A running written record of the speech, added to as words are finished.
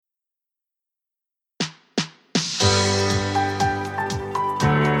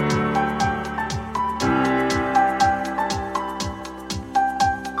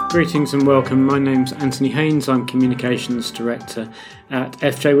Greetings and welcome. My name's Anthony Haynes. I'm Communications Director at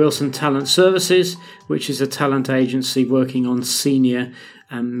FJ Wilson Talent Services, which is a talent agency working on senior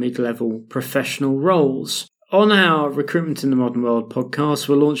and mid-level professional roles. On our Recruitment in the Modern World podcast,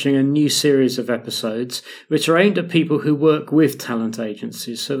 we're launching a new series of episodes which are aimed at people who work with talent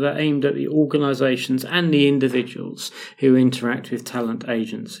agencies. So they're aimed at the organisations and the individuals who interact with talent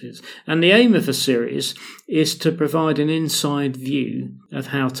agencies. And the aim of the series is to provide an inside view of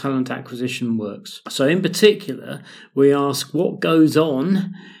how talent acquisition works. So in particular, we ask what goes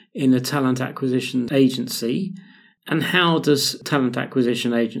on in a talent acquisition agency and how does talent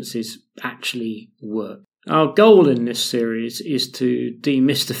acquisition agencies actually work. Our goal in this series is to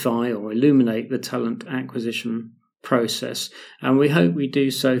demystify or illuminate the talent acquisition process, and we hope we do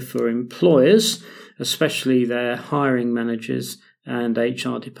so for employers, especially their hiring managers and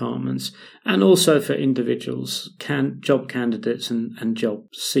HR departments, and also for individuals, job candidates and job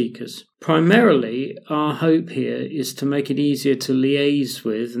seekers. Primarily, our hope here is to make it easier to liaise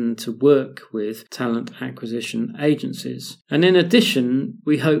with and to work with talent acquisition agencies. And in addition,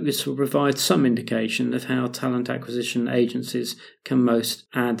 we hope this will provide some indication of how talent acquisition agencies can most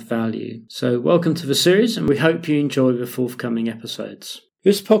add value. So welcome to the series, and we hope you enjoy the forthcoming episodes.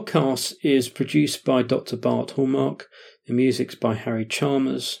 This podcast is produced by Dr. Bart Hallmark. The music's by Harry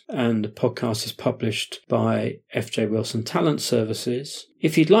Chalmers, and the podcast is published by FJ Wilson Talent Services.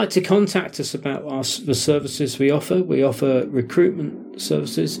 If you'd like to contact us about the services we offer recruitment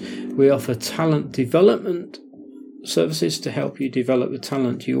services, we offer talent development services to help you develop the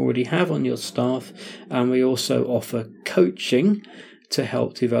talent you already have on your staff, and we also offer coaching to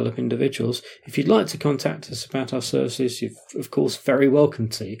help develop individuals. If you'd like to contact us about our services, you're of course very welcome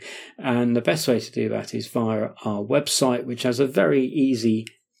to. And the best way to do that is via our website, which has a very easy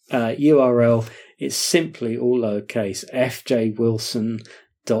URL. It's simply all lowercase,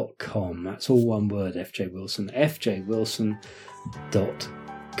 fjwilson.com. That's all one word, FJ Wilson,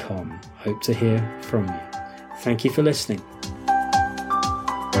 fjwilson.com. Hope to hear from you. Thank you for listening.